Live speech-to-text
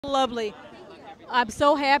Lovely. I'm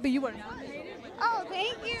so happy you were nominated. Oh,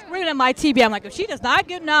 thank you. Reading at my TV, I'm like, if she does not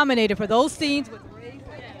get nominated for those scenes with Ray,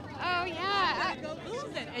 Oh, yeah. go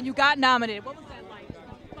losing, and you got nominated. What was that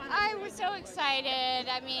like? I was so excited.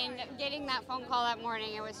 I mean, getting that phone call that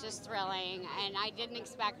morning, it was just thrilling. And I didn't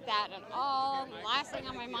expect that at all. Last thing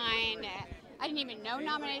on my mind, I didn't even know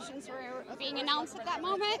nominations were being announced at that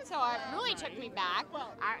moment. So it really took me back.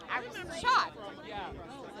 I was shocked.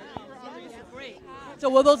 So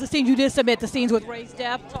were those the scenes you did submit, the scenes with Ray's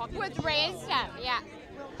death? With Ray's stuff, yeah.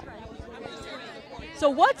 So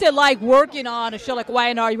what's it like working on a show like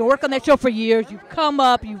Y&R? You've been working on that show for years. You've come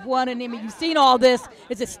up, you've won an Emmy, you've seen all this.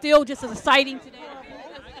 Is it still just as exciting today?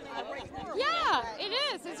 Yeah, it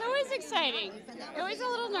is. It's always exciting. Always a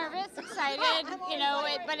little nervous, excited,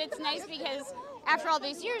 but it's nice because after all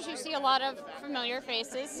these years, you see a lot of familiar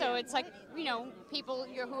faces. So it's like, people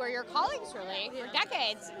who are your colleagues really for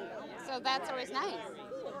decades. So that's always nice.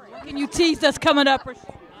 Can you tease us coming up?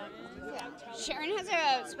 Sharon has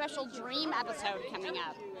a special dream episode coming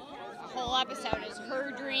up. The whole episode is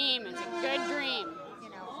her dream. It's a good dream.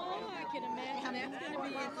 I can imagine that's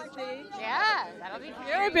going to be interesting. Yeah, that'll be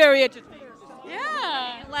Very, very interesting.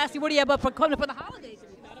 Yeah. And lastly, what do you have up for coming up for the holidays?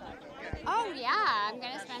 Oh, yeah. I'm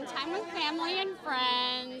going to spend time with family and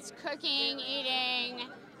friends, cooking, eating,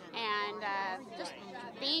 and just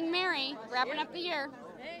being merry, wrapping up the year.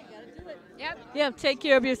 Yep. Yeah, take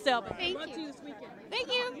care of yourself. Thank you. Thank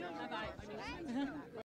you. Bye-bye.